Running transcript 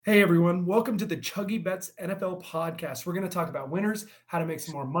Hey everyone, welcome to the Chuggy Bets NFL podcast. We're going to talk about winners, how to make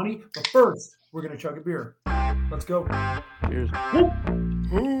some more money, but first, we're going to chug a beer. Let's go. Cheers.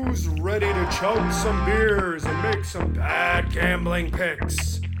 Who's ready to chug some beers and make some bad gambling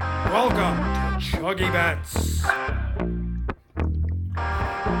picks? Welcome to Chuggy Bets.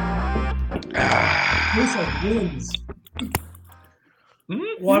 Wins.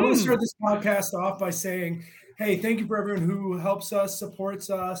 Well, I want to start this podcast off by saying, hey, thank you for everyone who helps us,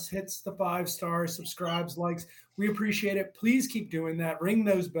 supports us, hits the 5 stars, subscribes, likes. We appreciate it. Please keep doing that. Ring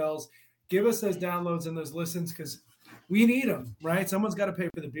those bells. Give us those downloads and those listens because we need them, right? Someone's got to pay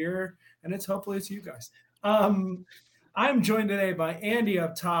for the beer, and hopefully it's you guys. I'm joined today by Andy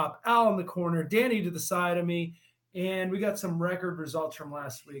up top, Al in the corner, Danny to the side of me, and we got some record results from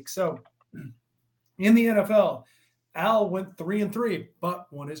last week. So in the NFL, Al went 3-3,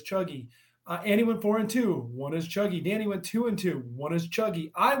 but one is chuggy. Andy went 4-2, one is chuggy. Danny went 2-2, one is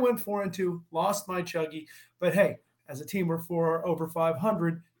chuggy. I went 4-2, lost my chuggy. But hey, as a team, we're over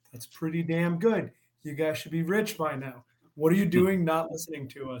 500. That's pretty damn good. You guys should be rich by now. What are you doing not listening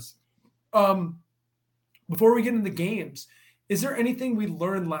to us? Before we get into the games, is there anything we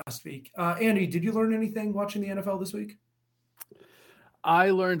learned last week? Andy, did you learn anything watching the NFL this week?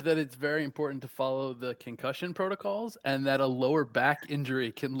 I learned that it's very important to follow the concussion protocols and that a lower back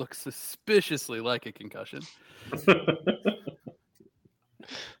injury can look suspiciously like a concussion.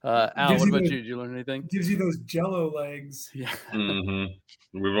 Al, what about you? Did you learn anything? Gives you those jello legs. Yeah.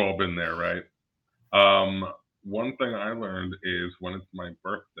 Mm-hmm. We've all been there, right? One thing I learned is when it's my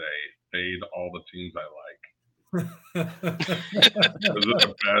birthday, fade all the teams I like. This is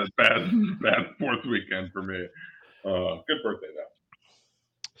a bad fourth weekend for me. Good birthday, though.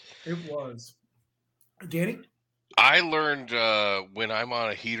 It was. Danny? I learned when I'm on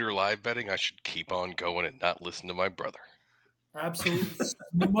a heater live betting, I should keep on going and not listen to my brother. Absolute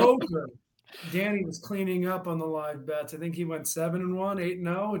smoker. Danny was cleaning up on the live bets. I think he went 7-1,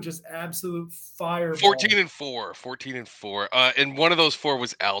 8-0, just absolute fire. 14-4. And one of those 4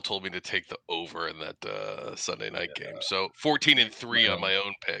 was Al told me to take the over in that Sunday night game. So 14-3 on my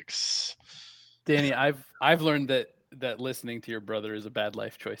own picks. Danny, I've learned that listening to your brother is a bad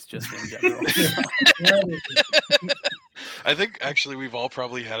life choice just in general. I think actually we've all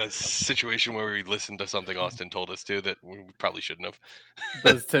probably had a situation where we listened to something Austin told us to that we probably shouldn't have. It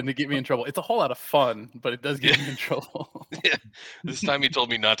does tend to get me in trouble. It's a whole lot of fun, but it does get me in trouble. Yeah. This time he told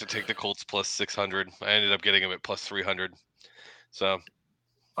me not to take the Colts plus 600. I ended up getting him at plus 300. So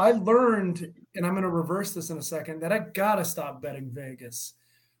I learned, and I'm going to reverse this in a second, that I got to stop betting Vegas.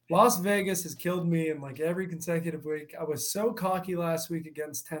 Las Vegas has killed me in like every consecutive week. I was so cocky last week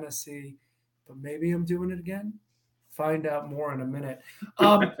against Tennessee, but maybe I'm doing it again. Find out more in a minute.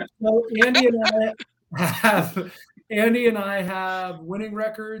 So Andy and I have winning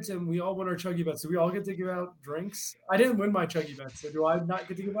records, and we all win our chuggy bets. So we all get to give out drinks. I didn't win my chuggy bets, so do I not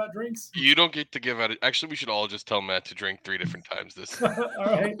get to give out drinks? You don't get to give out. Actually, we should all just tell Matt to drink 3 different times this. All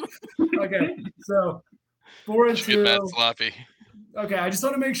right. Okay. So 4-2. Get Matt sloppy. Okay, I just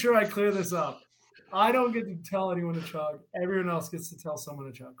want to make sure I clear this up. I don't get to tell anyone to chug. Everyone else gets to tell someone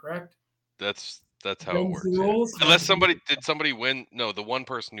to chug, correct? That's how it works. Yeah. Unless somebody win? No, the one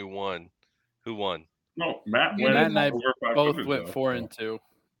person who won. Who won? No, Matt and I both went though. 4-2.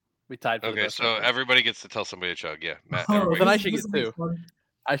 We tied for the Okay, best so record. everybody gets to tell somebody to chug. Yeah, Matt. Well, then I should get 2.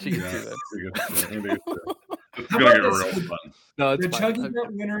 I should get 2 then. It's going to get real fun. No, it's The fine.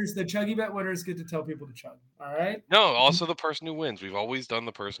 chuggy bet winners get to tell people to chug. All right. No, also the person who wins. We've always done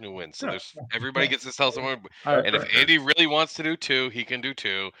the person who wins. So everybody gets to tell someone. All right, and if Andy really wants to do 2, he can do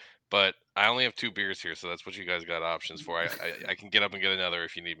 2. But I only have 2 beers here, so that's what you guys got options for. I can get up and get another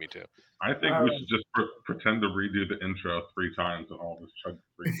if you need me to. I think we should just pretend to redo the intro 3 times and all just chug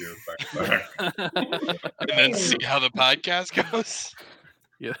 3 beers back to back. And then see how the podcast goes.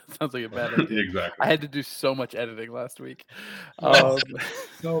 Yeah, sounds like a bad idea. Exactly. I had to do so much editing last week.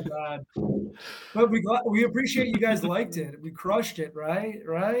 So bad. But we appreciate you guys liked it. We crushed it,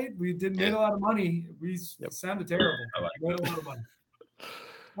 right? We did make a lot of money. We sounded terrible. We made a lot of money.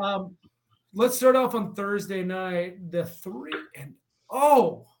 Let's start off on Thursday night. The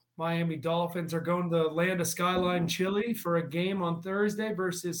 3-0 Miami Dolphins are going to the land of Skyline Chili for a game on Thursday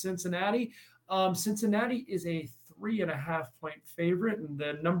versus Cincinnati. Cincinnati is a 3.5-point favorite, and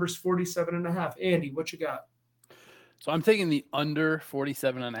the number's 47.5. Andy, what you got? So I'm taking the under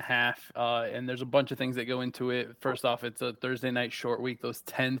 47.5, and there's a bunch of things that go into it. First off, it's a Thursday night short week. Those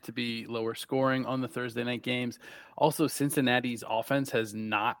tend to be lower scoring on the Thursday night games. Also, Cincinnati's offense has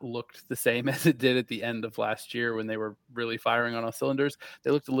not looked the same as it did at the end of last year when they were really firing on all cylinders.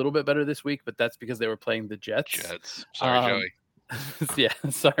 They looked a little bit better this week, but that's because they were playing the Jets. Sorry, Joey. Yeah,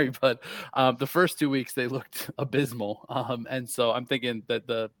 sorry, but the first 2 weeks they looked abysmal, and so I'm thinking that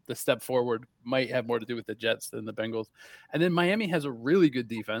the step forward might have more to do with the Jets than the Bengals. And then Miami has a really good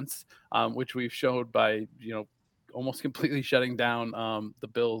defense, which we've showed by almost completely shutting down the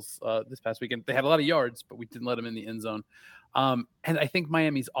Bills this past weekend. They had a lot of yards, but we didn't let them in the end zone. And I think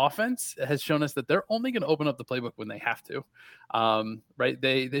Miami's offense has shown us that they're only going to open up the playbook when they have to. Right?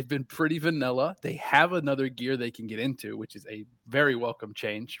 They've been pretty vanilla. They have another gear they can get into, which is a very welcome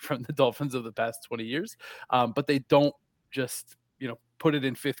change from the Dolphins of the past 20 years. But they don't just put it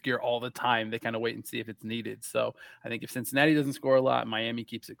in fifth gear all the time. They kind of wait and see if it's needed. So I think if Cincinnati doesn't score a lot, Miami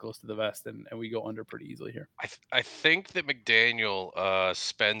keeps it close to the vest, and we go under pretty easily here. I think that McDaniel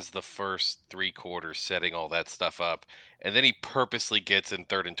spends the first 3 quarters setting all that stuff up, and then he purposely gets in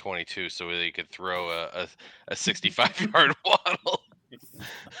 3rd and 22 so that he could throw a 65-yard waddle.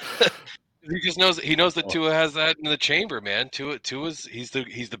 He knows that Tua has that in the chamber, man. Tua's he's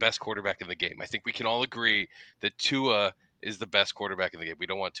the best quarterback in the game. I think we can all agree that Tua is the best quarterback in the game. We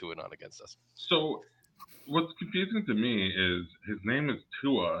don't want Tua not against us. So what's confusing to me is his name is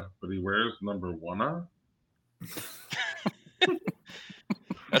Tua, but he wears number 1.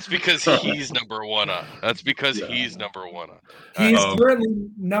 That's because he's number 1. That's because he's number 1. He's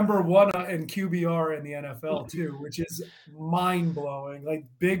currently number 1 in QBR in the NFL too, which is mind blowing. Like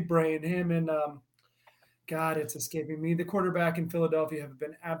big brain, him and God, it's escaping me. The quarterback in Philadelphia have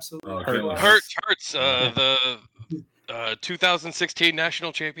been absolutely Hurts. The 2016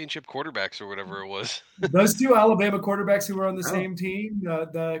 national championship quarterbacks or whatever it was. Those 2 Alabama quarterbacks who were on the same team,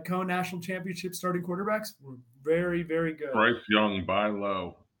 the co-national championship starting quarterbacks, were very, very good. Bryce Young, buy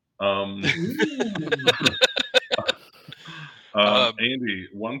low. Andy,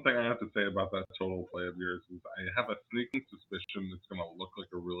 one thing I have to say about that total play of yours is I have a sneaking suspicion it's going to look like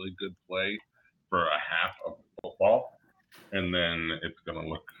a really good play for a half of football, and then it's going to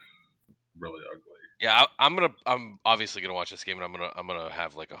look really ugly. Yeah, I'm obviously gonna watch this game, and I'm gonna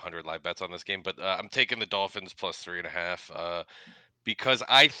have like 100 live bets on this game, but I'm taking the Dolphins plus 3.5 because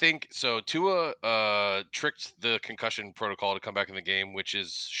I think so. Tua tricked the concussion protocol to come back in the game, which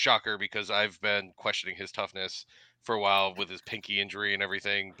is shocker because I've been questioning his toughness for a while with his pinky injury and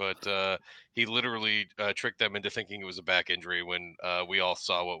everything, but he literally tricked them into thinking it was a back injury when we all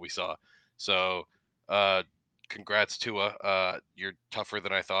saw what we saw. So congrats, Tua. You're tougher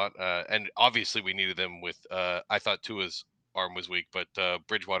than I thought. And obviously we needed them with I thought Tua's arm was weak, but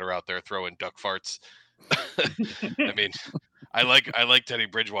Bridgewater out there throwing duck farts. I mean, I like Teddy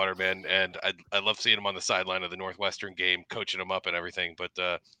Bridgewater, man, and I love seeing him on the sideline of the Northwestern game, coaching him up and everything. But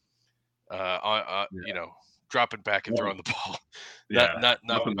dropping back and throwing the ball, not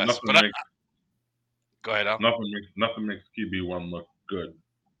the best. But go ahead, Al. Nothing makes QB1 look good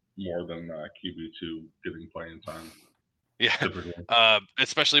more than QB2 getting playing time. Yeah,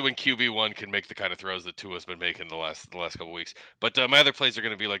 especially when QB1 can make the kind of throws that Tua's been making the last couple weeks. But my other plays are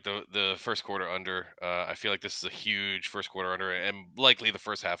going to be like the first quarter under. I feel like this is a huge first quarter under, and likely the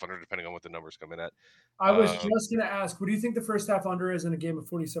first half under, depending on what the numbers come in at. I was just going to ask, what do you think the first half under is in a game of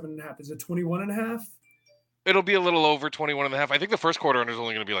 47.5? Is it 21.5? It'll be a little over 21.5. I think the first quarter under is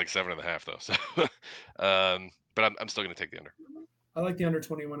only going to be like 7.5 though. So, but I'm still going to take the under. I like the under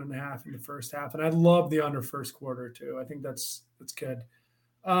 21.5 in the first half, and I love the under first quarter too. I think that's good.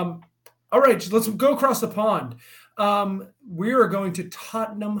 All right, let's go across the pond. We are going to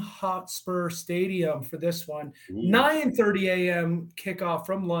Tottenham Hotspur Stadium for this one. 9:30 a.m. kickoff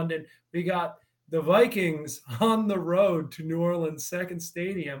from London. We got the Vikings on the road to New Orleans' second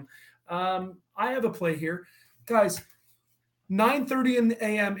stadium. I have a play here. Guys, 9:30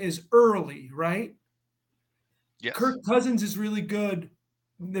 a.m. is early, right? Yes. Kirk Cousins is really good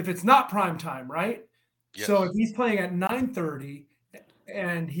if it's not prime time, right? Yes. So if he's playing at 9:30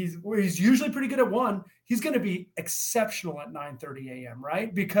 and he's usually pretty good at 1, he's going to be exceptional at 9:30 a.m.,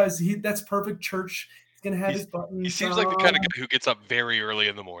 right? Because that's perfect church. He's going to have his buttons. He seems like the kind of guy who gets up very early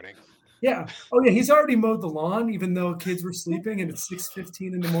in the morning. Yeah. Oh, yeah. He's already mowed the lawn, even though kids were sleeping, and it's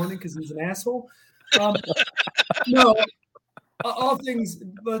 6:15 in the morning because he's an asshole. No. All things,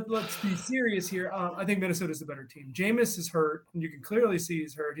 let's be serious here. I think Minnesota's the better team. Jameis is hurt, and you can clearly see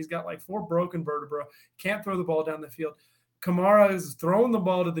he's hurt. He's got like 4 broken vertebrae. Can't throw the ball down the field. Kamara is throwing the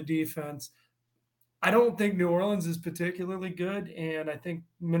ball to the defense. I don't think New Orleans is particularly good, and I think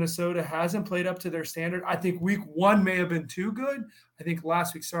Minnesota hasn't played up to their standard. I think week 1 may have been too good. I think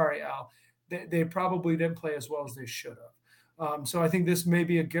last week, sorry, Al, they probably didn't play as well as they should have. So I think this may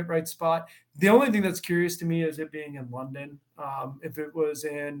be a get-right spot. The only thing that's curious to me is it being in London. If it was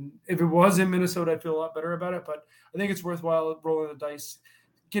in Minnesota, I'd feel a lot better about it. But I think it's worthwhile rolling the dice.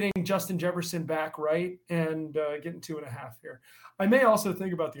 getting Justin Jefferson back right and getting 2.5 here. I may also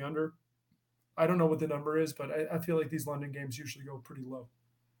think about the under. I don't know what the number is, but I feel like these London games usually go pretty low.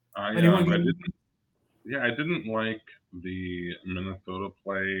 I didn't like the Minnesota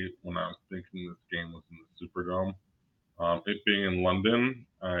play when I was thinking this game was in the Superdome. It being in London,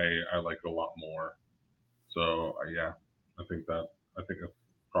 I like it a lot more. So I think that's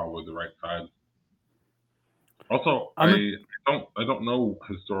probably the right side. Also, I don't know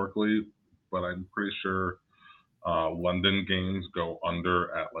historically, but I'm pretty sure London games go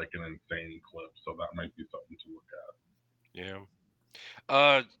under at like an insane clip, so that might be something to look at.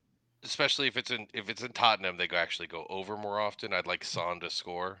 Yeah. Especially if it's in Tottenham, they actually go over more often. I'd like Son to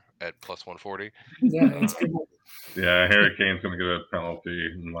score at plus 140. Yeah, it's good. Yeah, Harry Kane's gonna get a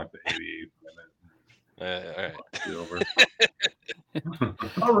penalty in like the 88th minute. All right.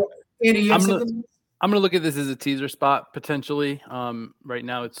 All right, Andy, I'm gonna look at this as a teaser spot potentially. Right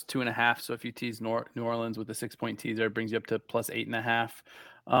now it's 2.5. So if you tease New Orleans with a 6-point teaser, it brings you up to plus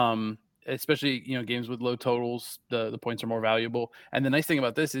 8.5. Especially games with low totals, the points are more valuable. And the nice thing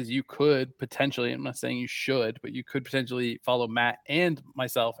about this is you could potentially, I'm not saying you should, but you could potentially follow Matt and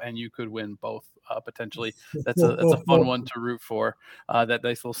myself, and you could win both potentially. That's a fun one to root for. That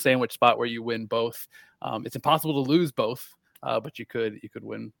nice little sandwich spot where you win both. It's impossible to lose both, but you could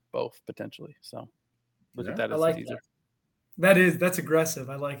win both potentially. So look at that as a teaser. That's aggressive.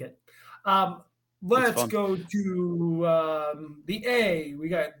 I like it. Let's go to the A. We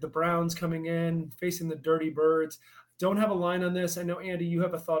got the Browns coming in, facing the Dirty Birds. Don't have a line on this. I know, Andy, you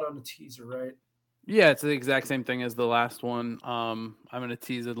have a thought on the teaser, right? Yeah, it's the exact same thing as the last one. I'm going to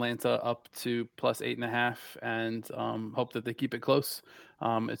tease Atlanta up to plus 8.5 and hope that they keep it close.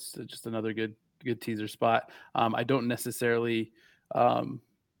 It's just another good teaser spot. I don't necessarily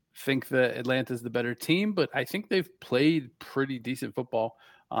think that Atlanta's the better team, but I think they've played pretty decent football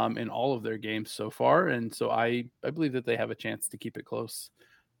in all of their games so far, and so I believe that they have a chance to keep it close.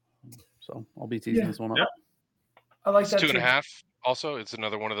 So I'll be teasing this one up. Yeah. I like it's that 2.5. Also, it's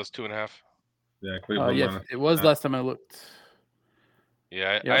another one of those 2.5. Yeah, Cleveland. It was last time I looked.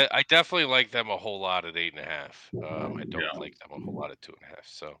 Yeah, yep. I definitely like them a whole lot at 8.5. I don't like them a whole lot at 2.5.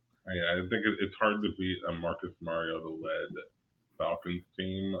 So I think it's hard to beat a Marcus Mariota-led Falcons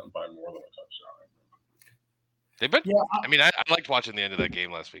team by more than a touchdown. They've been. Yeah, I mean, I liked watching the end of that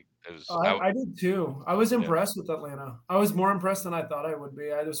game last week. I did too. I was impressed with Atlanta. I was more impressed than I thought I would be.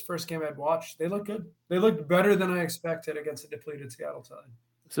 It was the first game I'd watched. They looked good. They looked better than I expected against a depleted Seattle side.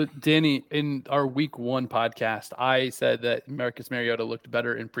 So, Danny, in our week 1 podcast, I said that Marcus Mariota looked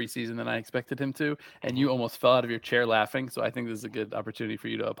better in preseason than I expected him to, and you almost fell out of your chair laughing. So I think this is a good opportunity for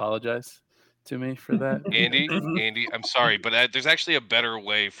you to apologize to me for that. Andy, I'm sorry, but there's actually a better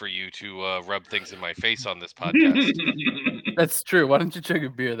way for you to rub things in my face on this podcast. That's true. Why don't you chug a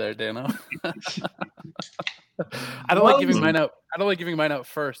beer there, Dano? I don't like giving mine out. I don't like giving mine out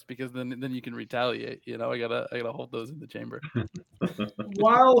first because then you can retaliate. I gotta hold those in the chamber.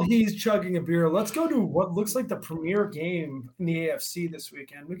 While he's chugging a beer, let's go to what looks like the premier game in the AFC this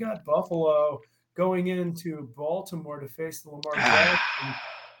weekend. We got Buffalo going into Baltimore to face the Lamar Jackson.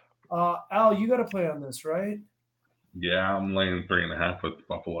 Al, you got to play on this, right? Yeah, I'm laying 3.5 with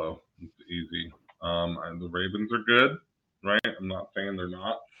Buffalo. It's easy. And the Ravens are good, right? I'm not saying they're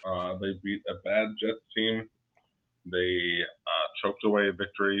not. They beat a bad Jets team. They choked away a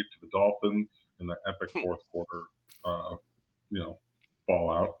victory to the Dolphins in the epic fourth quarter,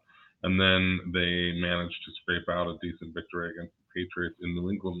 fallout. And then they managed to scrape out a decent victory against the Patriots in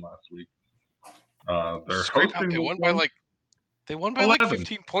New England last week. They're hosting. They won by 11. Like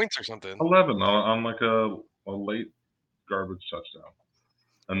 15 points or something. 11 on like a late garbage touchdown.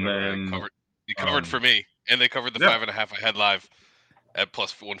 And then you covered for me, and they covered the 5.5 I had live at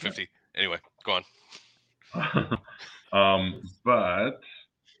plus 150. Anyway, go on. But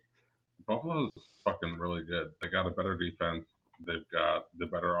Buffalo's fucking really good. They got a better defense. They've got the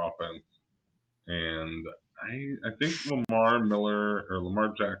better offense. And I think Lamar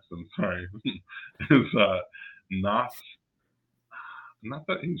Jackson, is not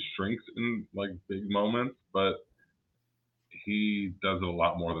that he shrinks in like big moments, but he does it a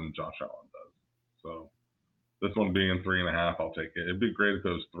lot more than Josh Allen does. So this one being 3.5, I'll take it. It'd be great if it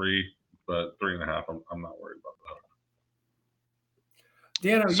was 3, but 3.5, I'm not worried about that.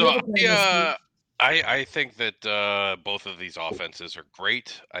 Dan, so I think that both of these offenses are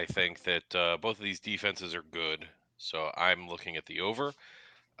great. I think that both of these defenses are good. So I'm looking at the over.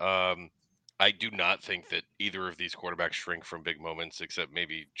 I do not think that either of these quarterbacks shrink from big moments, except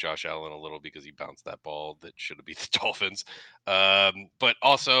maybe Josh Allen a little because he bounced that ball that should have beat the Dolphins. But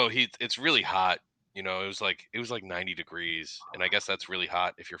also, it's really hot it was like 90 degrees, and I guess that's really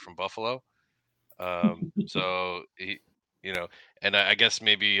hot if you're from Buffalo. So and I guess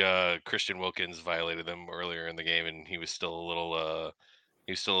maybe Christian Wilkins violated them earlier in the game, and he was still a little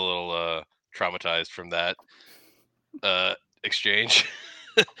traumatized from that exchange.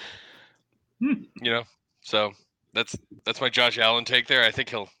 So that's my Josh Allen take there. I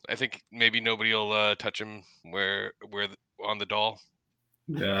think maybe nobody will touch him where on the doll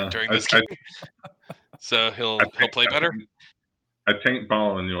during this game. So he'll play better. I ain't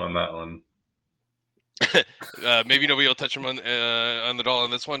following you on that one. Maybe nobody will touch him on the doll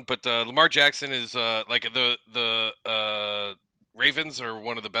on this one, but Lamar Jackson is like the Ravens are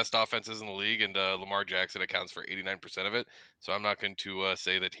one of the best offenses in the league, and Lamar Jackson accounts for 89% of it. So I'm not going to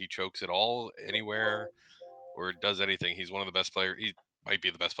say that he chokes at all anywhere or does anything. He's one of the best players. He might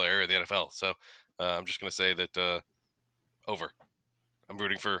be the best player in the NFL. So I'm just going to say that over. I'm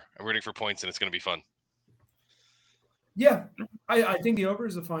rooting for points, and it's going to be fun. Yeah, I think the over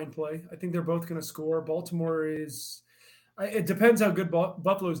is a fine play. I think they're both going to score. Baltimore is – it depends how good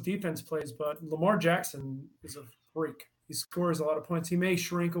Buffalo's defense plays, but Lamar Jackson is a freak. He scores a lot of points. He may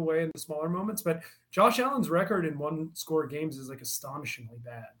shrink away in the smaller moments, but Josh Allen's record in one-score games is like astonishingly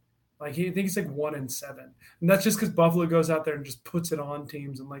bad. Like I think he's like 1-7, and that's just because Buffalo goes out there and just puts it on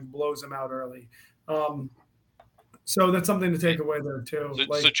teams and like blows them out early. So that's something to take away there too.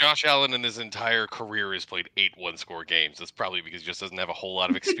 So Josh Allen in his entire career has played 8 one-score games. That's probably because he just doesn't have a whole lot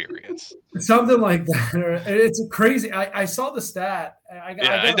of experience. Something like that. It's crazy. I saw the stat. I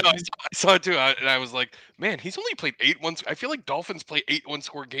saw it too. And I was like, man, he's only played 8 I feel like Dolphins play 8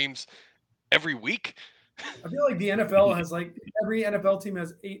 one-score games every week. I feel like the NFL has every NFL team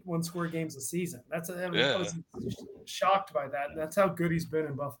has 8 one-score games a season. I was shocked by that. That's how good he's been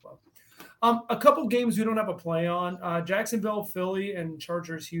in Buffalo. A couple games we don't have a play on. Jacksonville, Philly, and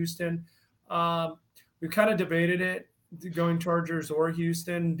Chargers, Houston. We kind of debated it, going Chargers or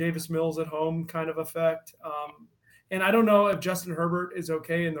Houston. Davis Mills at home kind of effect. And I don't know if Justin Herbert is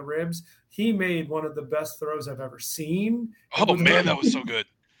okay in the ribs. He made one of the best throws I've ever seen. Oh, man, that was so good.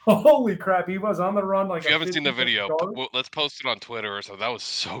 Holy crap, he was on the run like. If you haven't seen the video, let's post it on Twitter or something. That was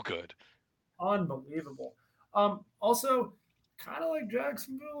so good. Unbelievable. Also, kind of like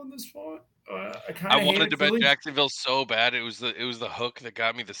Jacksonville in this spot. I wanted to bet Jacksonville so bad. It was the hook that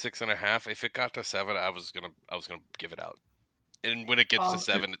got me the 6.5. If it got to 7, I was gonna give it out. And when it gets to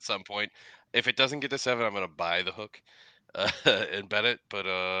 7 at some point, if it doesn't get to 7, I'm gonna buy the hook and bet it. But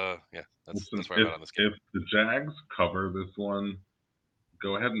that's where I'm at on this game. If the Jags cover this one,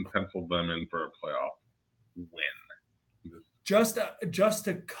 go ahead and pencil them in for a playoff win. Just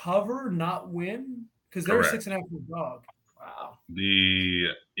to cover, not win, because they're 6.5 dog. Wow.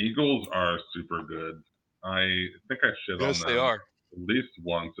 The Eagles are super good. I think I shit on them. They are. At least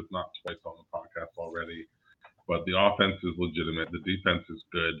once, if not twice, on the podcast already. But the offense is legitimate. The defense is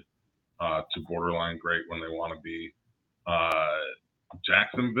good to borderline great when they want to be.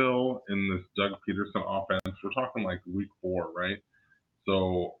 Jacksonville in this Doug Peterson offense, we're talking like week 4, right?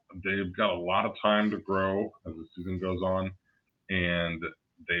 So they've got a lot of time to grow as the season goes on, and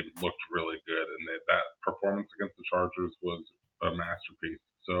they've looked really good. And that performance against the Chargers was a masterpiece.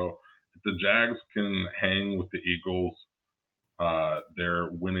 So if the Jags can hang with the Eagles, they're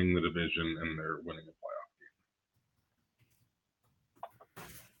winning the division and they're winning the playoff game.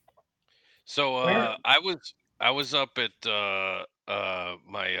 So I was up at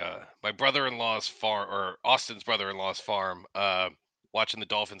my brother-in-law's farm, or Austin's brother-in-law's farm, watching the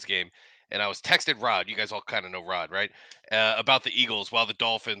Dolphins game, and I was texted Rod. You guys all kind of know Rod, right? About the Eagles while the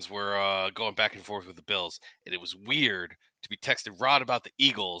Dolphins were going back and forth with the Bills, and it was weird to be texted Rod about the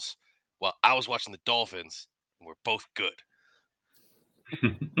Eagles while I was watching the Dolphins, and we're both good.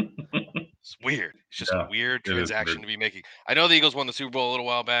 It's weird. It's just a weird transaction to be making. I know the Eagles won the Super Bowl a little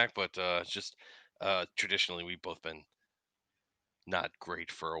while back, but it's just traditionally we've both been not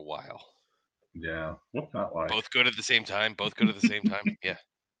great for a while. Yeah. What's that like? Both good at the same time. Yeah.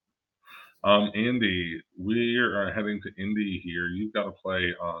 Andy, we are heading to Indy here. You've got to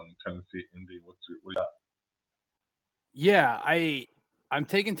play on Tennessee, Indy. What you got? Yeah, I'm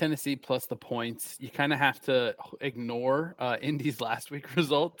taking Tennessee plus the points. You kind of have to ignore Indy's last week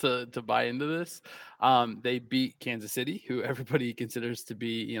result to buy into this. They beat Kansas City, who everybody considers to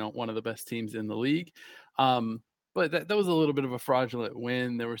be, one of the best teams in the league. But that was a little bit of a fraudulent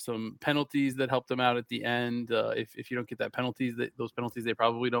win. There were some penalties that helped them out at the end. If you don't get those penalties, they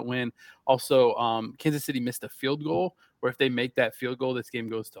probably don't win. Also, Kansas City missed a field goal, where if they make that field goal, this game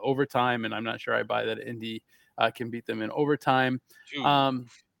goes to overtime. And I'm not sure I buy that Indy can beat them in overtime. Yeah.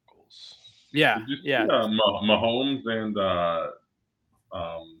 Mahomes and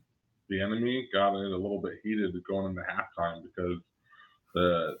Bieniemy got it a little bit heated going into halftime because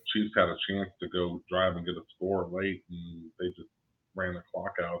the Chiefs had a chance to go drive and get a score late, and they just ran the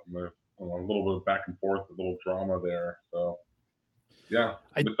clock out. And there's a little bit of back and forth, a little drama there. So, yeah,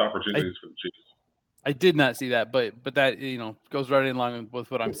 missed opportunities for the Chiefs. I did not see that, but that goes right in line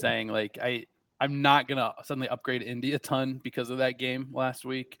with what I'm saying. Like I'm not gonna suddenly upgrade Indy a ton because of that game last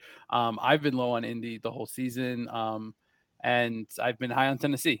week. I've been low on Indy the whole season, and I've been high on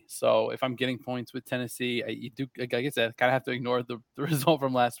Tennessee. So if I'm getting points with Tennessee, like I said, kind of have to ignore the result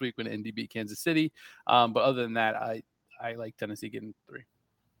from last week when Indy beat Kansas City. But other than that, I like Tennessee getting 3.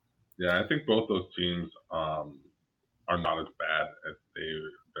 Yeah, I think both those teams are not as bad as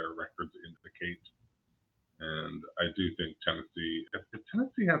their records indicate. And I do think Tennessee, if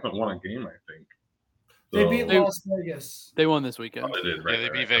Tennessee hasn't won a game, I think. They beat Las Vegas. They won this weekend. Oh, they did, right? Yeah,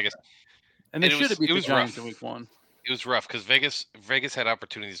 they beat Vegas. And they should have beat the Giants in week 1. It was rough because Vegas had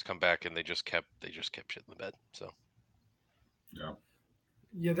opportunities to come back, and they just kept shit in the bed. So.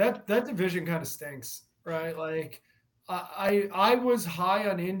 Yeah, that division kind of stinks, right? Like, I was high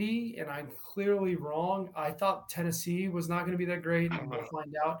on Indy, and I'm clearly wrong. I thought Tennessee was not going to be that great, and we'll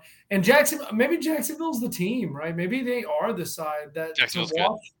find out. And maybe Jacksonville's the team, right? Maybe they are the side that Jacksonville's to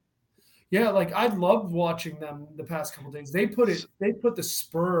watch. good. Yeah, like I loved watching them the past couple of days. They put the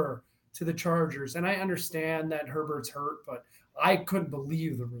spur to the Chargers, and I understand that Herbert's hurt, but I couldn't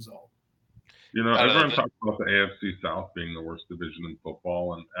believe the result. Everyone talks about the AFC South being the worst division in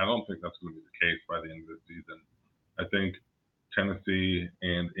football, and I don't think that's going to be the case by the end of the season. I think Tennessee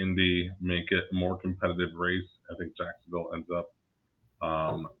and Indy make it a more competitive race. I think Jacksonville ends up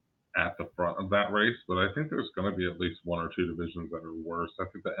at the front of that race, but I think there's going to be at least 1 or 2 divisions that are worse. I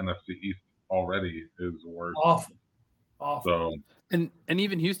think the NFC East already is worse. Awful. So, and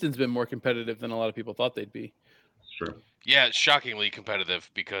even Houston's been more competitive than a lot of people thought they'd be. It's true. Yeah, shockingly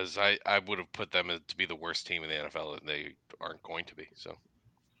competitive because I would have put them to be the worst team in the NFL, and they aren't going to be. So,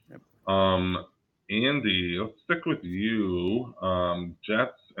 Andy, let's stick with you.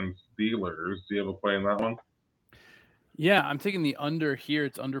 Jets and Steelers. Do you have a play in that one? Yeah, I'm taking the under here.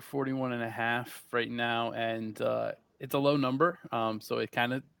 It's under 41.5 right now, and it's a low number, so it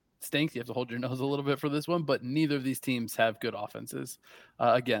kind of stinks. You have to hold your nose a little bit for this one, but neither of these teams have good offenses.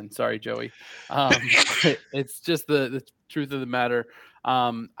 Again, sorry, Joey. It's just the truth of the matter.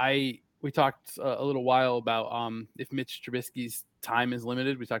 We talked a little while about if Mitch Trubisky's time is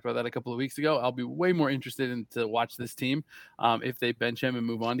limited. We talked about that a couple of weeks ago. I'll be way more interested to watch this team if they bench him and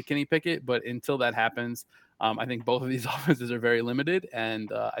move on to Kenny Pickett. But until that happens, I think both of these offenses are very limited,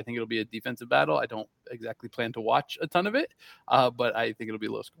 and I think it'll be a defensive battle. I don't exactly plan to watch a ton of it, but I think it'll be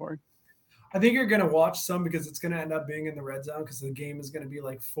low scoring. I think you're going to watch some because it's going to end up being in the red zone because the game is going to be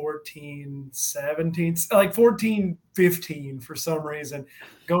like 14-17, like 14-15 for some reason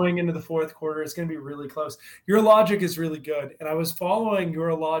going into the fourth quarter. It's going to be really close. Your logic is really good. And I was following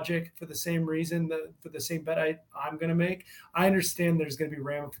your logic for the same reason, for the same bet I'm going to make. I understand there's going to be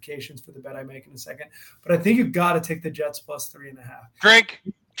ramifications for the bet I make in a second, but I think you've got to take the Jets plus 3.5. Drink.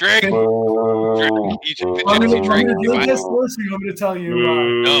 I'm going to tell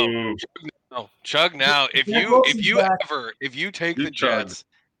you. No, chug now. If you take the Jets,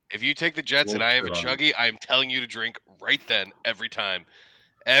 and I have a chuggy, I'm telling you to drink right then, every time.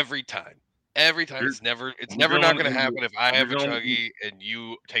 It's never not going to happen if I have a chuggy and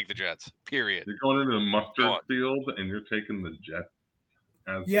you take the Jets. Period. You're going into the mustard field and you're taking the Jets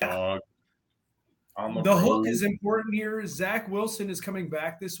as dog. The hook is important here. Zach Wilson is coming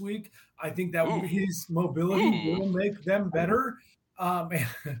back this week. I think that his mobility will make them better.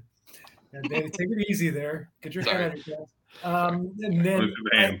 And Danny, take it easy there. Get your head out of your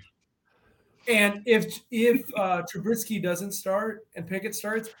and if Trubisky doesn't start and Pickett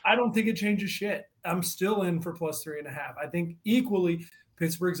starts, I don't think it changes shit. I'm still in for plus 3.5. I think equally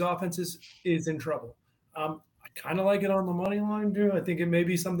Pittsburgh's offense is in trouble. I kind of like it on the money line too. I think it may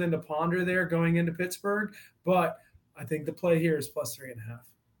be something to ponder there going into Pittsburgh, but I think the play here is plus 3.5.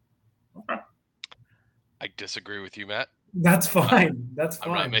 Okay. I disagree with you, Matt. That's fine. That's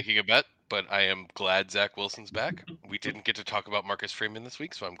fine. I'm not making a bet, but I am glad Zach Wilson's back. We didn't get to talk about Marcus Freeman this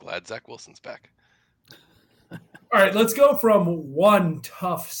week, so I'm glad Zach Wilson's back. All right, let's go from one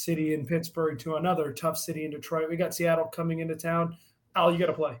tough city in Pittsburgh to another tough city in Detroit. We got Seattle coming into town. Al, you got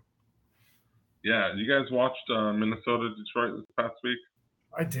to play. Yeah, you guys watched Minnesota Detroit this past week?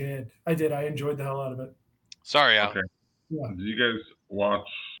 I did. I enjoyed the hell out of it. Sorry, Al. Okay. Yeah. Did you guys watch?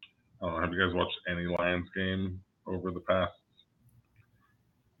 Have you guys watched any Lions game over the past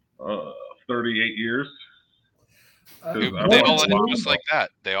 38 years? They all end just like that.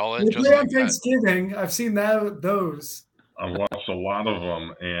 They all end just like Thanksgiving. I've seen those. I've watched a lot of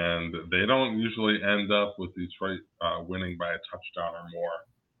them, and they don't usually end up with Detroit winning by a touchdown or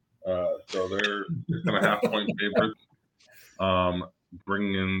more. So they're 6.5-point favorites.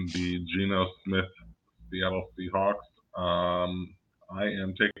 Bringing in the Geno Smith Seattle Seahawks. I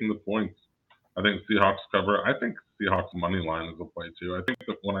am taking the points. I think Seahawks cover. I think Seahawks money line is a play too. I think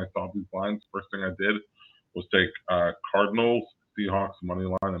that when I saw these lines, first thing I did was take Cardinals Seahawks money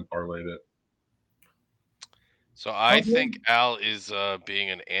line and parlayed it. So I think Al is being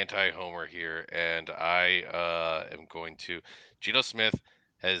an anti-homer here, and I am going to. Geno Smith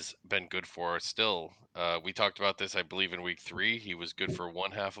has been good for us still. We talked about this, I believe, in week 3. He was good for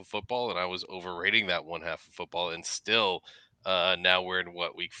one half of football, and I was overrating that one half of football. And still, now we're in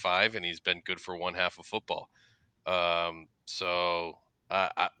week 5, and he's been good for one half of football. So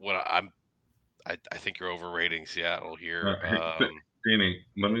I think you're overrating Seattle here. Danny,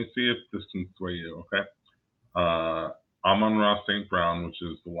 let me see if this can sway you. Okay. Amon-Ra St. Brown, which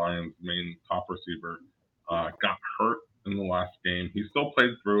is the Lions' main top receiver, got hurt in the last game. He still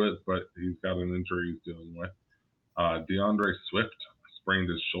played through it, but he's got an injury he's dealing with. DeAndre Swift sprained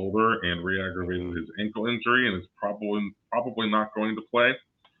his shoulder and re-aggravated his ankle injury and is probably not going to play.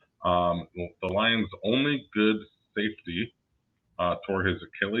 The Lions' only good safety tore his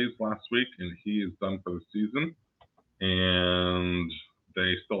Achilles last week, and he is done for the season. And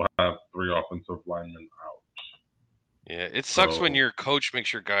they still have 3 offensive linemen out. Yeah, it sucks when your coach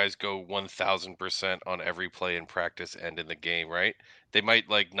makes your guys go 1,000% on every play in practice and in the game, right? They might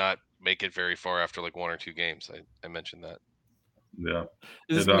not make it very far after 1 or 2 games. I mentioned that. Yeah.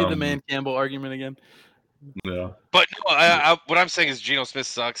 Is this gonna be the Man Campbell argument again? Yeah. But no, what I'm saying is Geno Smith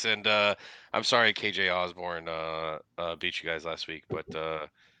sucks, and I'm sorry KJ Osborne beat you guys last week, but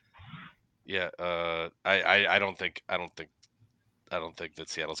yeah, I don't think that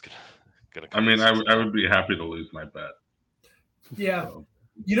Seattle's gonna come. I mean, I would be happy to lose my bet. Yeah. So,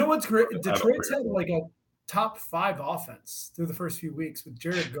 you know what's great? Detroit's had a top 5 offense through the first few weeks with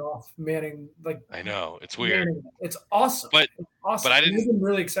Jared Goff manning. I know it's weird. It's awesome. But I didn't. It's been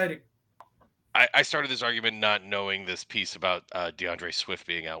really exciting. I started this argument not knowing this piece about DeAndre Swift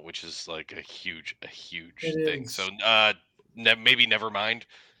being out, which is a huge thing. So maybe never mind.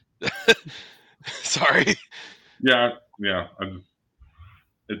 Sorry. Yeah.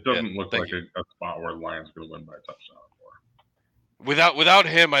 It doesn't look like a spot where Lions are going to win by a touchdown or more. Without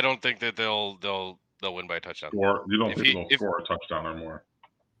him, I don't think that they'll win by a touchdown. Or you don't think they'll score a touchdown or more?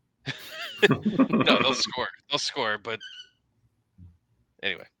 No, they'll score. They'll score, but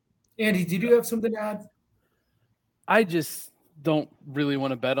anyway. Andy, did you have something to add? I just don't really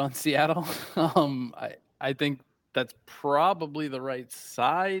want to bet on Seattle. I think that's probably the right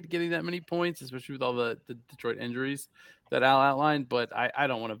side getting that many points, especially with all the Detroit injuries that Al outlined. But I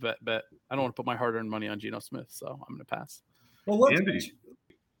don't want to bet. I don't want to put my hard-earned money on Geno Smith, so I'm going to pass. Well, Andy,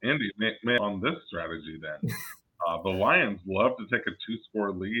 on this strategy then, the Lions love to take a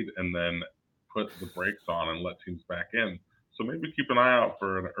 2-score lead and then put the brakes on and let teams back in. So maybe keep an eye out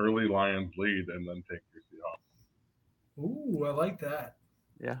for an early Lions lead and then take your Seahawks. Ooh, I like that.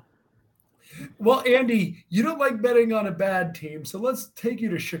 Yeah. Well, Andy, you don't like betting on a bad team, so let's take you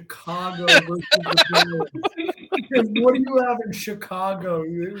to Chicago versus the Bears. What do you have in Chicago?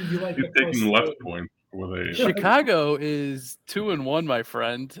 You like He's taking less points with a Chicago is 2-1, my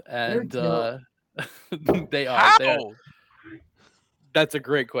friend, and they are. How? That's a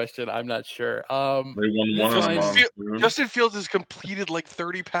great question. I'm not sure. They won one. Justin Fields has completed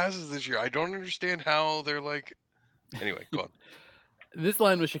 30 passes this year. I don't understand how they're Anyway, go on. This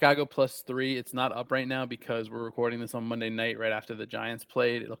line was Chicago +3. It's not up right now because we're recording this on Monday night right after the Giants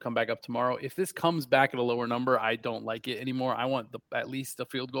played. It'll come back up tomorrow. If this comes back at a lower number, I don't like it anymore. I want at least a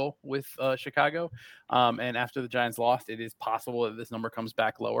field goal with Chicago. And after the Giants lost, it is possible that this number comes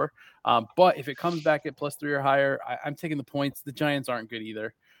back lower. But if it comes back at +3 or higher, I'm taking the points. The Giants aren't good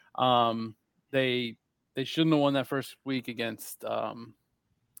either. They shouldn't have won that first week against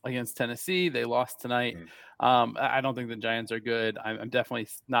Tennessee. They lost tonight. I don't think the Giants are good. I'm definitely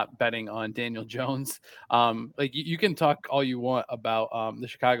not betting on Daniel Jones. You can talk all you want about the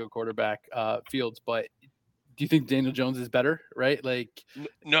Chicago quarterback Fields, but do you think Daniel Jones is better? Right?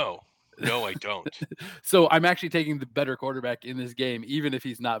 No, I don't. So I'm actually taking the better quarterback in this game, even if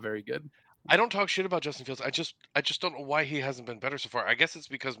he's not very good. I don't talk shit about Justin Fields. I just don't know why he hasn't been better so far. I guess it's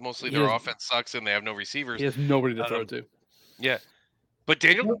because mostly their offense sucks and they have no receivers. He has nobody to throw to. Yeah. But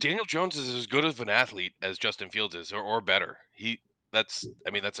Daniel Jones is as good of an athlete as Justin Fields is, or better. That's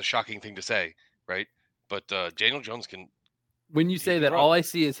a shocking thing to say, right? But Daniel Jones can When you say that, all I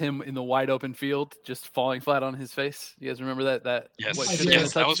see is him in the wide open field, just falling flat on his face. You guys remember that? Yes, what should have been a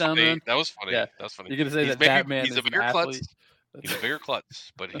touchdown run? That was funny. Yeah. That was funny. You're gonna say He's that man he's is a an bigger klutz. athlete. He's a bigger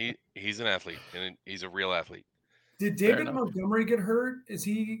klutz, but he's an athlete, and he's a real athlete. Did David Montgomery get hurt? Is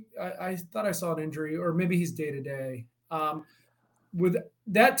he? I thought I saw an injury, or maybe he's day to day. With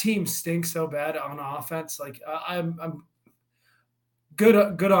that team stinks so bad on offense. Like I'm good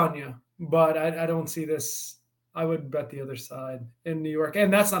on you, but I don't see this. I would bet the other side in New York,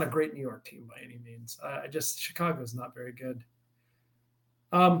 and that's not a great New York team by any means. Chicago's not very good.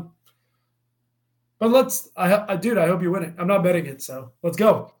 But dude, I hope you win it. I'm not betting it, so let's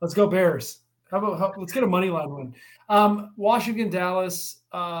go. Let's go Bears. Let's get a money line win. Washington, Dallas.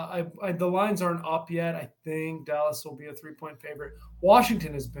 The lines aren't up yet. I think Dallas will be a 3-point favorite.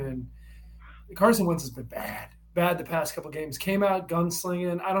 Washington Carson Wentz has been bad the past couple games. Came out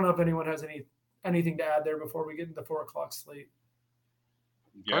gunslinging. I don't know if anyone has anything to add there before we get into 4:00 slate.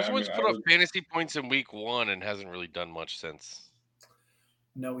 Yeah, Carson Wentz put up fantasy points in week 1 and hasn't really done much since.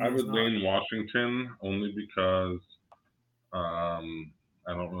 No, I would lean Washington only because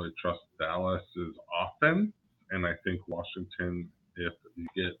I don't really trust Dallas's offense, and I think Washington, if you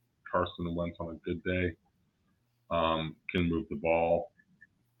get Carson Wentz on a good day, can move the ball.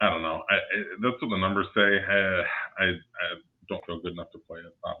 I don't know. That's what the numbers say. I don't feel good enough to play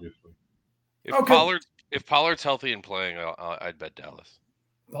it, obviously. If Pollard's healthy and playing, I'd bet Dallas.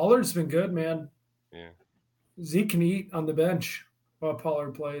 Pollard's been good, man. Yeah. Zeke can eat on the bench while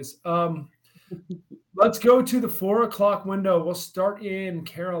Pollard plays. Let's go to the 4:00 window. We'll start in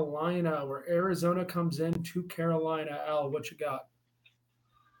Carolina, where Arizona comes in to Carolina. Al, what you got?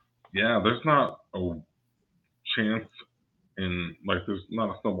 Yeah, there's not a chance there's not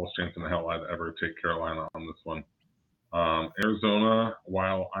a snowball's chance in hell I'd ever take Carolina on this one. Arizona,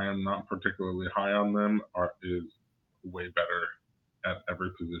 while I am not particularly high on them, is way better at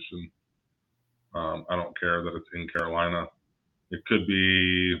every position. I don't care that it's in Carolina. It could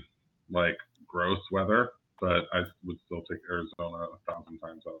be like gross weather, but I would still take Arizona 1,000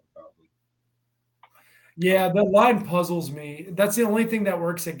 times out of 1,000. Yeah, the line puzzles me. That's the only thing that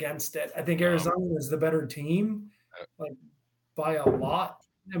works against it. I think Arizona is the better team, like by a lot.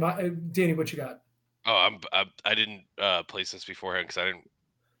 Danny, what you got? Oh, I didn't place this beforehand because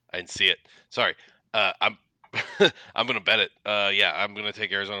I didn't see it. Sorry. I'm I'm gonna bet it. Yeah, I'm gonna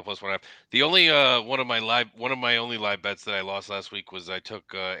take Arizona plus 1.5. The only one of my only live bets that I lost last week was I took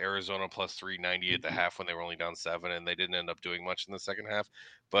Arizona plus 390 at the half when they were only down 7, and they didn't end up doing much in the second half.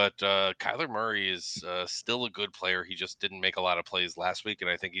 But Kyler Murray is still a good player. He just didn't make a lot of plays last week, and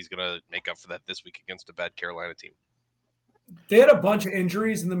I think he's gonna make up for that this week against a bad Carolina team. They had a bunch of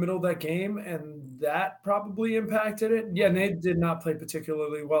injuries in the middle of that game, and that probably impacted it. Yeah, and they did not play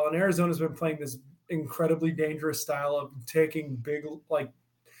particularly well. And Arizona's been playing this incredibly dangerous style of taking big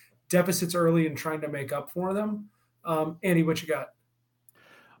deficits early and trying to make up for them. Andy, what you got?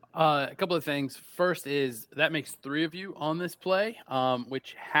 A couple of things. First is that makes 3 of you on this play,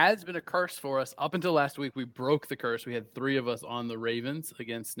 which has been a curse for us. Up until last week, we broke the curse. We had 3 of us on the Ravens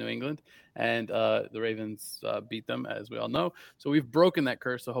against New England, and the Ravens beat them, as we all know. So we've broken that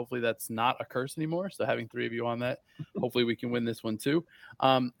curse, so hopefully that's not a curse anymore. So having 3 of you on that, hopefully we can win this one too.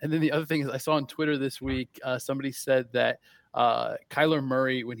 And then the other thing is I saw on Twitter this week, somebody said that Kyler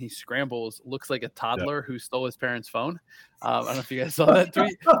Murray, when he scrambles, looks like a toddler who stole his parents' phone. I don't know if you guys saw that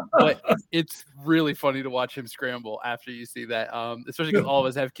tweet, but it's really funny to watch him scramble after you see that, especially because all of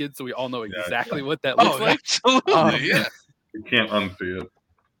us have kids, so we all know exactly what that looks like. Absolutely, yeah. You can't unsee it.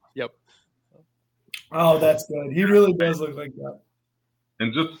 Yep. Oh, that's good. He really does look like that.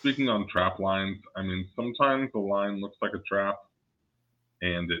 And just speaking on trap lines, I mean, sometimes the line looks like a trap,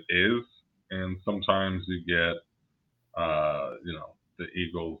 and it is, and sometimes you get the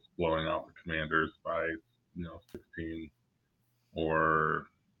Eagles blowing out the Commanders by 16, or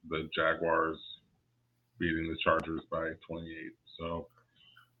the Jaguars beating the Chargers by 28. So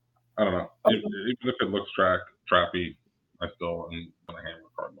I don't know. Even if it looks trappy, I still am gonna hang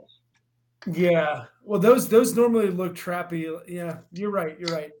with Cardinals. Yeah, well, those normally look trappy. Yeah, you're right.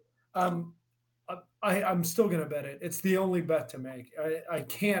 I'm still gonna bet it. It's the only bet to make. I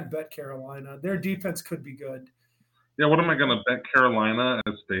can't bet Carolina. Their defense could be good. Yeah, what am I going to bet Carolina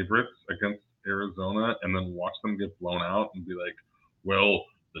as favorites against Arizona and then watch them get blown out and be like, well,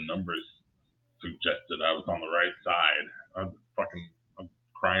 the numbers suggested I was on the right side. I'm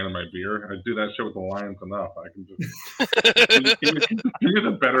crying in my beer. I do that shit with the Lions enough. I can just give me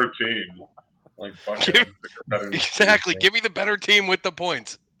the better team. Exactly. Give me the better team with the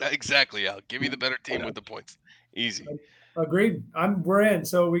points. Exactly, Al. Give me the better team with the points. Easy. Agreed. We're in.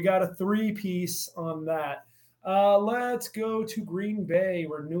 So we got a 3-piece on that. Let's go to Green Bay,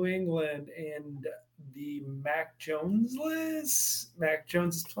 where New England and the Mac Jones list. Mac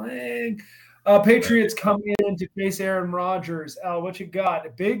Jones is playing. Patriots come in to face Aaron Rodgers. Al, what you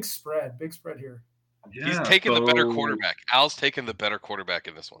got? Big spread here. He's taking the better quarterback. Al's taking the better quarterback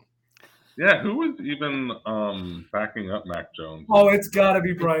in this one. Yeah, who was even backing up Mac Jones? Oh, it's got to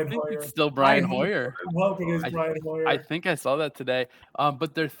be Brian Hoyer. It's still Brian Hoyer. I'm hoping it's Brian Hoyer. I think I saw that today.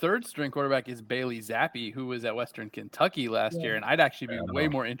 But their third string quarterback is Bailey Zappi, who was at Western Kentucky last year, and I'd actually be way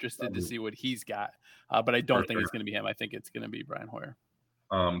more interested to see what he's got. But I don't think it's going to be him. I think it's going to be Brian Hoyer.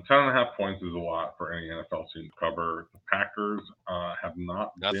 10.5 points is a lot for any NFL team to cover. The Packers have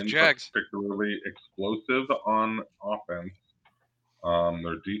not been particularly explosive on offense.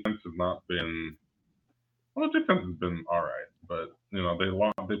 Their defense has not been. Well, the defense has been all right, but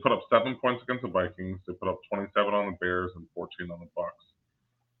they put up 7 points against the Vikings. They put up 27 on the Bears and 14 on the Bucks.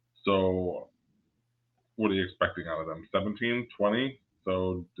 So, what are you expecting out of them? 17, 20?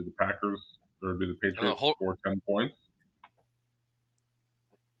 So, do the Packers or do the Patriots score 10 points?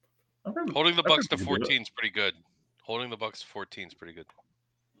 Holding the Bucks to 14 is pretty good. Holding the Bucks to 14 is pretty good.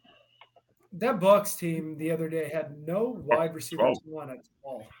 That Bucks team the other day had no wide receivers one at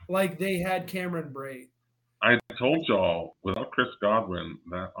all. Like they had Cameron Brate. I told y'all, without Chris Godwin,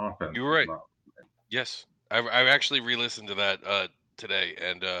 that offense. You were right. Yes, I actually re-listened to that today,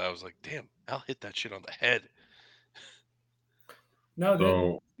 and I was like, "Damn, I'll hit that shit on the head."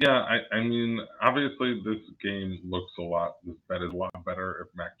 I mean, obviously, this game looks a lot. This bet is a lot better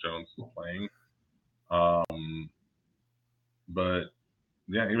if Mac Jones is playing. But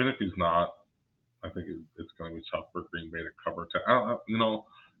yeah, even if he's not, I think it's going to be tough for Green Bay to cover.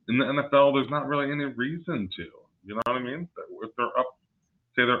 In the NFL, there's not really any reason to. You know what I mean? If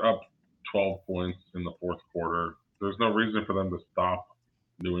they're up 12 points in the fourth quarter, there's no reason for them to stop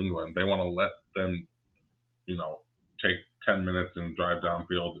New England. They want to let them, take 10 minutes and drive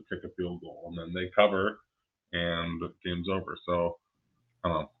downfield to kick a field goal, and then they cover, and the game's over. So, I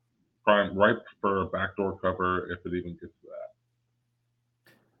don't know. Prime ripe for a backdoor cover if it even gets to that.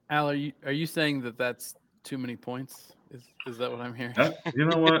 Al, are you saying that that's too many points? Is that what I'm hearing? You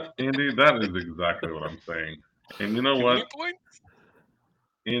know what, Andy? That is exactly what I'm saying. And you know what? Many points?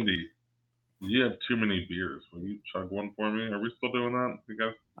 Andy, you have too many beers. Will you chug one for me? Are we still doing that? You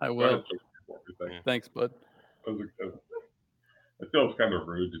guys? I will. Thanks, bud. It feels kind of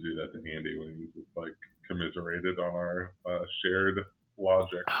rude to do that to Andy when he's just like commiserated on our shared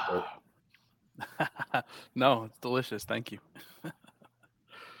logic. But... No, it's delicious. Thank you.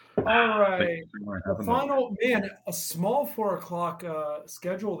 All right. The final, a small 4:00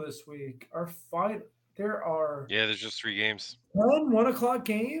 schedule this week. There's just 3 games. 10 1:00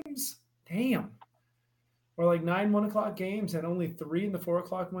 games? Damn. Or like 9 1:00 games and only 3 in the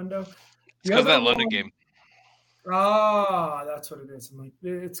 4:00 window. It's because of that London game. That's what it is. I'm like,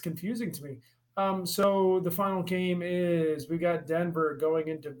 it's confusing to me. So the final game is we got Denver going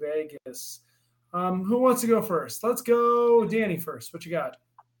into Vegas. Who wants to go first? Let's go Danny first. What you got?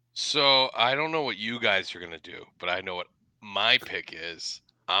 So I don't know what you guys are going to do, but I know what my pick is.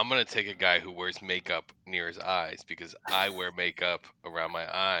 I'm going to take a guy who wears makeup near his eyes because I wear makeup around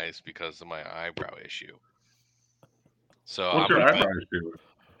my eyes because of my eyebrow issue. So what's your eyebrow issue?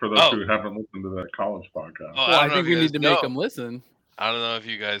 For those who haven't listened to that college podcast. I think we need to make them listen. I don't know if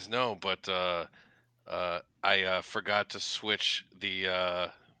you guys know, but I forgot to switch the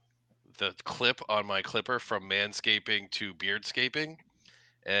clip on my clipper from manscaping to beardscaping.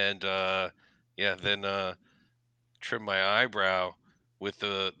 And then trim my eyebrow with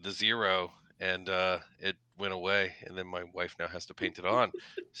the zero, and it went away. And then my wife now has to paint it on.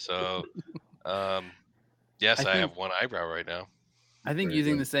 So, yes, I have one eyebrow right now. I think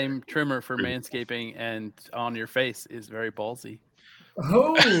using the same trimmer for manscaping and on your face is very ballsy.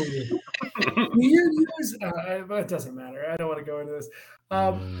 Oh, you use it doesn't matter. I don't want to go into this.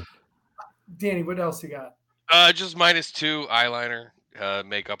 Danny, what else you got? Just -2 eyeliner.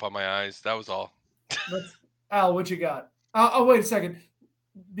 Makeup on my eyes. That was all. Al, what you got? Oh, wait a second.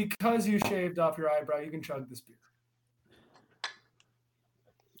 Because you shaved off your eyebrow, you can chug this beer.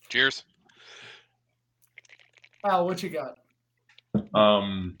 Cheers. Al, what you got? I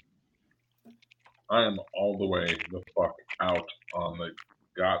am all the way the fuck out on the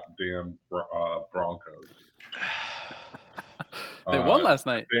goddamn Broncos. They won last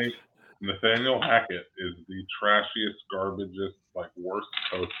night. Nathaniel Hackett is the trashiest, garbagest, worst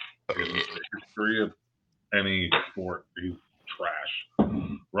coach in the history of any sport. He's trash.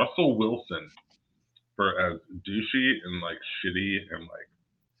 Russell Wilson, for as douchey and shitty and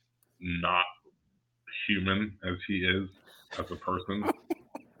not human as he is as a person,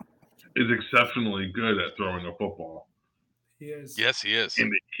 is exceptionally good at throwing a football. He is. Yes, he is.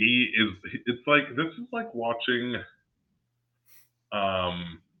 And he is. It's like this is like watching,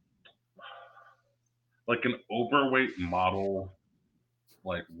 like an overweight model,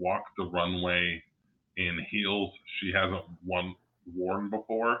 like walk the runway in heels she hasn't worn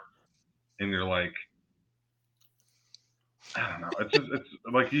before, and you're like, I don't know. It's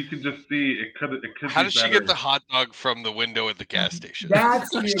like you can just see it could. How be does she better. get the hot dog from the window at the gas station? That's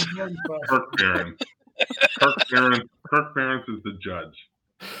the important question. Kirk Ferentz. Kirk Ferentz is the judge.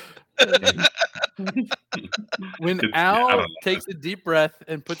 When Al takes a deep breath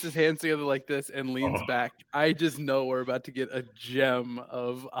and puts his hands together like this and leans back, I just know we're about to get a gem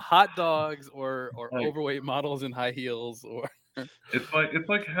of hot dogs or like, overweight models in high heels. Or it's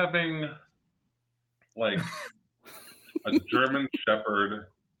like having like a German Shepherd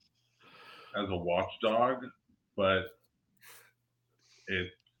as a watchdog, but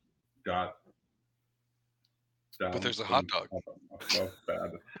it's got. But there's a hot dog. That's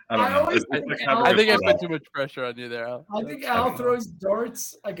bad. I don't know. I think I put too much pressure on you there, Al. I think Al throws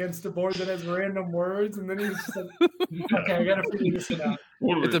darts against a board that has random words, and then he's just like, okay, I got to figure this one out.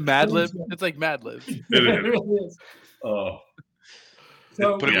 It's a Mad Lib. It's like Mad Libs. It really is. Oh.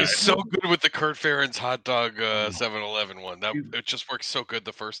 So, but it was so good with the Kurt Ferentz hot dog 7-Eleven one. It just worked so good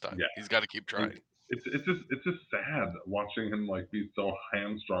the first time. Yeah. He's got to keep trying. It's just sad watching him like be so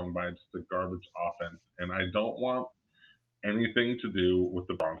hamstrung by just a garbage offense, and I don't want anything to do with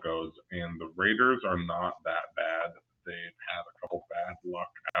the Broncos. And the Raiders are not that bad. They've had a couple bad luck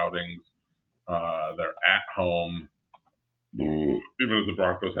outings. They're at home. Even though the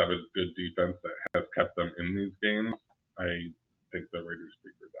Broncos have a good defense that has kept them in these games, I think the Raiders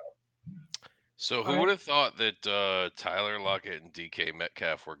figured out. So who would have thought that Tyler Lockett and DK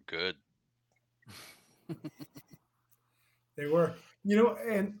Metcalf were good? They were,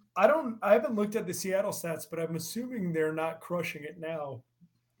 and I haven't looked at the Seattle stats, but I'm assuming they're not crushing it now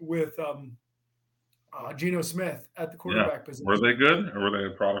with Geno Smith at the quarterback position. Were they good, or were they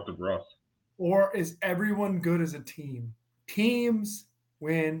a product of Russ? Or is everyone good as a team? Teams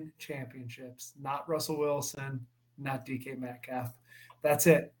win championships, not Russell Wilson, not DK Metcalf. That's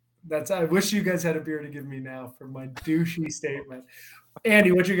it. I wish you guys had a beer to give me now for my douchey statement.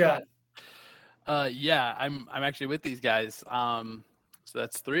 Andy, what you got? Yeah, I'm actually with these guys. So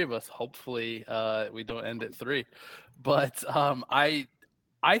that's three of us. Hopefully, we don't end at three. But I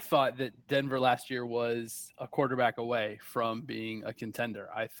thought that Denver last year was a quarterback away from being a contender.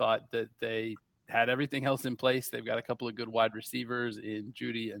 I thought that they had everything else in place. They've got a couple of good wide receivers in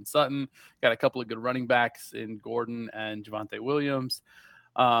Judy and Sutton. Got a couple of good running backs in Gordon and Javonte Williams.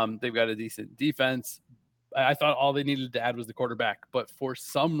 They've got a decent defense. I thought all they needed to add was the quarterback, but for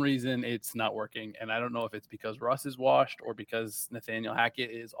some reason it's not working. And I don't know if it's because Russ is washed or because Nathaniel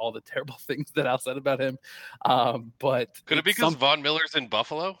Hackett is all the terrible things that Al said about him. But could it be because Von Miller's in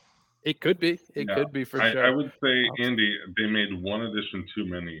Buffalo? It could be. It could be for sure. I would say, Andy, they made one addition too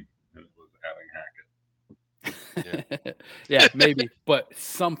many, and it was adding Hackett. Yeah, maybe, but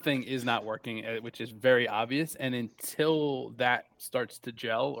something is not working, which is very obvious. And until that starts to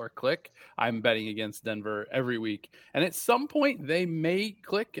gel or click, I'm betting against Denver every week. And at some point, they may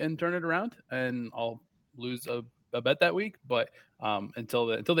click and turn it around, and I'll lose a bet that week. But until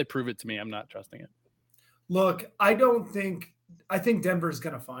they prove it to me, I'm not trusting it. Look, I think Denver's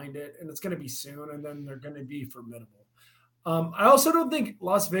going to find it, and it's going to be soon, and then they're going to be formidable. I also don't think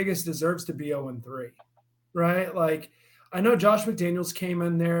Las Vegas deserves to be 0-3. Right? Like, I know Josh McDaniels came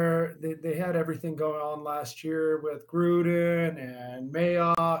in there. They had everything going on last year with Gruden and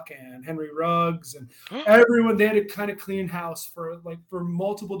Mayock and Henry Ruggs and everyone. They had a kind of clean house for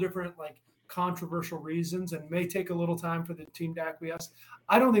multiple different controversial reasons, and may take a little time for the team to acquiesce.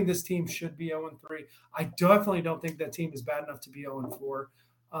 I don't think this team should be 0-3. I definitely don't think that team is bad enough to be 0-4.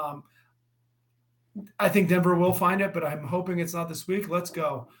 I think Denver will find it, but I'm hoping it's not this week. Let's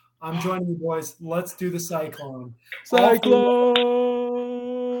go. I'm joining you, boys. Let's do the Cyclone. Cyclone!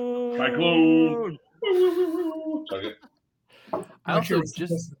 I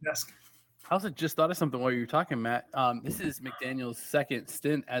also just thought of something while you were talking, Matt. This is McDaniel's second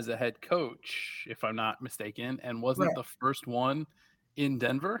stint as a head coach, if I'm not mistaken, and wasn't the first one in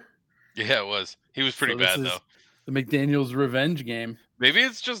Denver. Yeah, it was. He was pretty bad, though. The McDaniel's revenge game. Maybe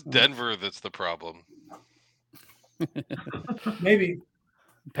it's just Denver that's the problem. Maybe.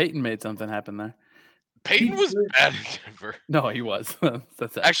 Peyton made something happen there. Peyton was bad in Denver. No, he was.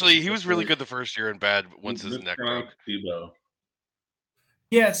 Actually, he was really good the first year and bad once his neck broke.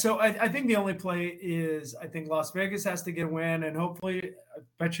 Yeah, so I think the only play is I think Las Vegas has to get a win, and hopefully, I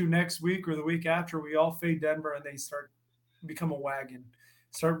bet you next week or the week after, we all fade Denver and they become a wagon.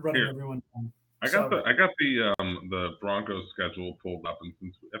 start running Here. everyone down. I got the Broncos schedule pulled up, and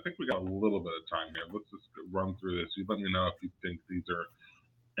since I think we got a little bit of time here, let's just run through this. You let me know if you think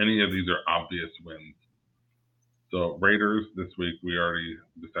any of these are obvious wins. So Raiders this week, we already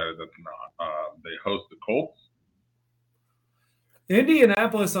decided that's not. They host the Colts.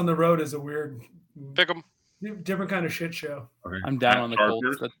 Indianapolis on the road is a weird, Pick them. different kind of shit show. Okay. I'm down At on the Chargers.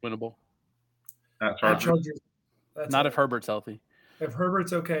 Colts. That's winnable. At At Chargers. Chargers. That's Not it. if Herbert's healthy. If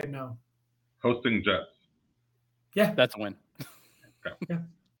Herbert's okay, no. Hosting Jets. Yeah. That's a win.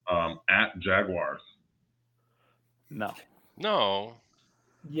 At Jaguars. No. No.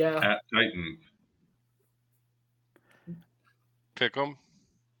 Yeah. At Titans. Pick them.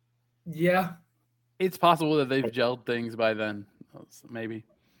 Yeah. It's possible that they've gelled things by then. Maybe.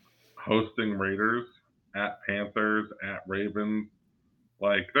 Hosting Raiders. At Panthers. At Ravens.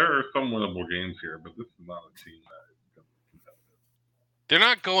 Like, there are some winnable games here, but this is not a team that is going to be competitive. They're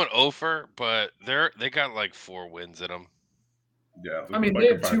not going over, but they got like 4 wins in them. Yeah. I mean, they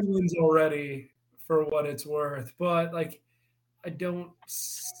have 2 wins already for what it's worth, but like, I don't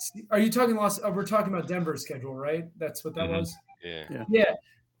see, are you talking we're talking about Denver's schedule, right? That's what that was? Yeah. Yeah.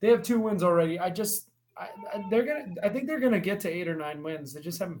 They have 2 wins already. I think they're gonna get to 8 or 9 wins. They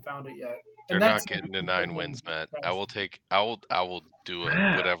just haven't found it yet. They're not getting to 9 wins, Matt. I will do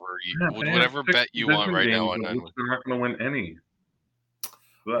it. Whatever bet you want right now on 9 wins. They're not going to win any.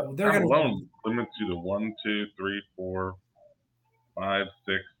 Oh, they're that gonna alone limits you to 1, 2, 3, 4, 5,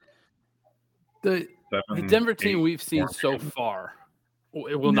 6, The 7. Denver team 8, we've seen 4. so far,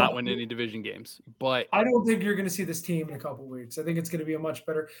 it will not win any division games. But I don't think you're going to see this team in a couple weeks. I think it's going to be a much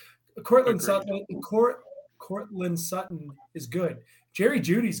better. Cortland Sutton is good. Jerry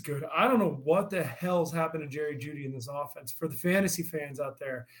Jeudy's good. I don't know what the hell's happened to Jerry Jeudy in this offense. For the fantasy fans out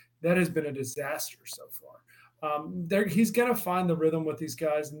there, that has been a disaster so far. He's going to find the rhythm with these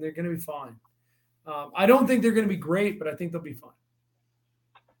guys, and they're going to be fine. I don't think they're going to be great, but I think they'll be fine.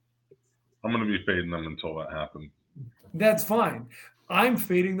 I'm going to be fading them until that happens. That's fine. I'm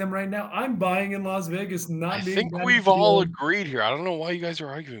fading them right now. I'm buying in Las Vegas. I think we've all agreed here. I don't know why you guys are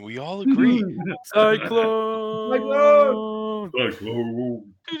arguing. We all agree. Cyclone.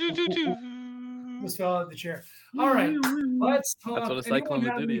 Just fell out of the chair. All right, let's talk. That's what a cyclone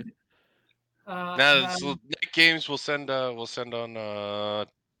would do to you. Now, night games we'll send on the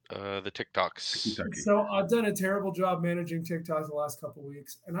TikToks. So I've done a terrible job managing TikTok the last couple of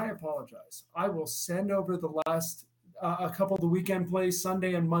weeks, and I apologize. I will send over the last a couple of the weekend plays.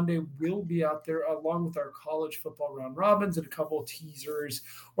 Sunday and Monday will be out there along with our college football round robins and a couple of teasers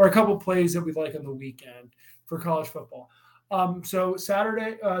or a couple of plays that we like on the weekend for college football. So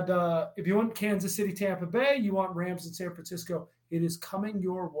Saturday, if you want Kansas City, Tampa Bay, you want Rams in San Francisco, it is coming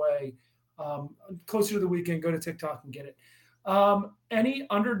your way. Closer to the weekend, go to TikTok and get it. Any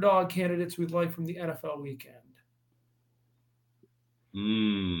underdog candidates we'd like from the NFL weekend?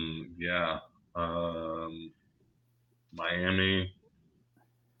 Yeah. Miami,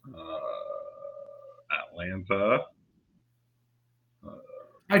 Atlanta.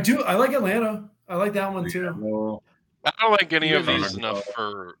 I like Atlanta. I like that one too. I don't like any of these enough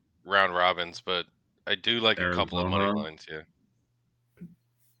for round robins, but I do like a couple of money lines.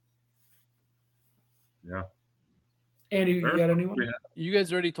 Yeah. Andy, you got anyone? You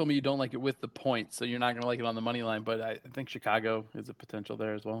guys already told me you don't like it with the points, so you're not going to like it on the money line. But I think Chicago is a potential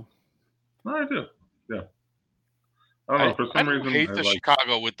there as well. No, I do. Yeah. I don't know. For some reason, I hate the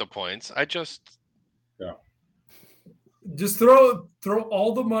Chicago with the points. Just throw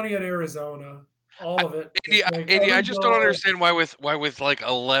all the money at Arizona, all of it. Andy, I just don't understand why with like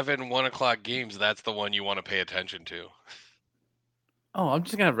 11 1 o'clock games, that's the one you want to pay attention to. Oh, I'm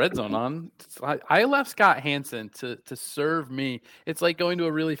just gonna have Red Zone on. I left Scott Hansen to serve me. It's like going to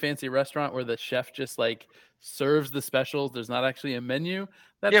a really fancy restaurant where the chef just like serves the specials. There's not actually a menu.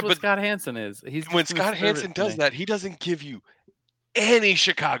 That's what Scott Hansen is. When Scott Hansen does that, he doesn't give you any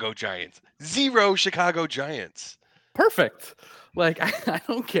Chicago Giants. 0 Chicago Giants. Perfect. Like I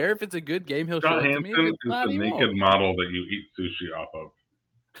don't care if it's a good game. He'll Scott show it Hansen to me. If it's is not, the naked model that you eat sushi off of.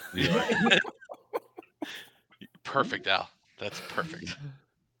 Perfect, Al. That's perfect.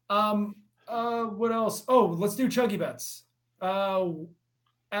 What else? Oh, let's do chuggy bets. Al,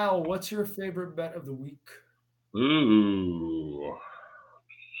 what's your favorite bet of the week? Ooh.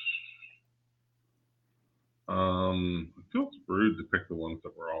 It feels rude to pick the ones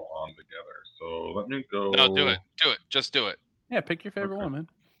that we're all on together. So let me go. No, do it. Do it. Just do it. Yeah, pick your favorite one, man.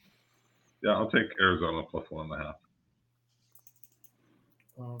 Yeah, I'll take Arizona plus 1.5.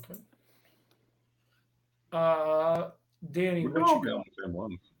 Okay. Danny, what you got? Same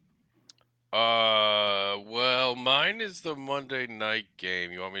ones. Well, mine is the Monday night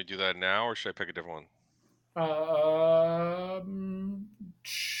game. You want me to do that now, or should I pick a different one?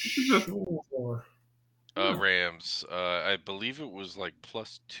 Sure. Rams. I believe it was like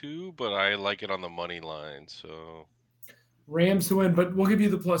 +2, but I like it on the money line. So Rams to win, but we'll give you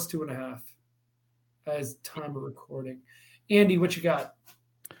the +2.5 as time of recording. Andy, what you got?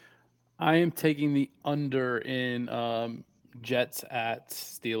 I am taking the under in Jets at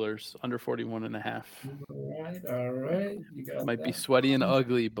Steelers, under 41.5. All right. You got Might that. be sweaty and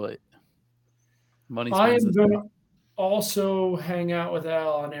ugly, but money's I am going to also hang out with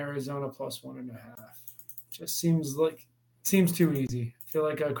Al on Arizona +1.5. Just seems too easy. I feel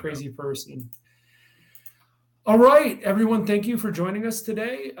like a crazy person. All right, everyone, thank you for joining us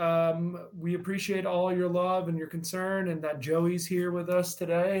today. We appreciate all your love and your concern, and that Joey's here with us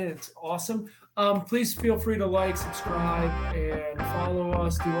today. It's awesome. Please feel free to like, subscribe, and follow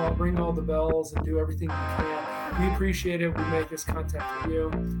us. Ring all the bells and do everything you can. We appreciate it. We make this content for you,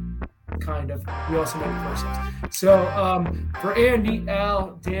 kind of. We also make it for ourselves. So for Andy,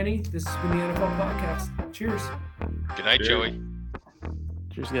 Al, Danny, this has been the NFL Podcast. Cheers. good night, Joey.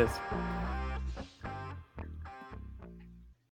 Cheers, guys.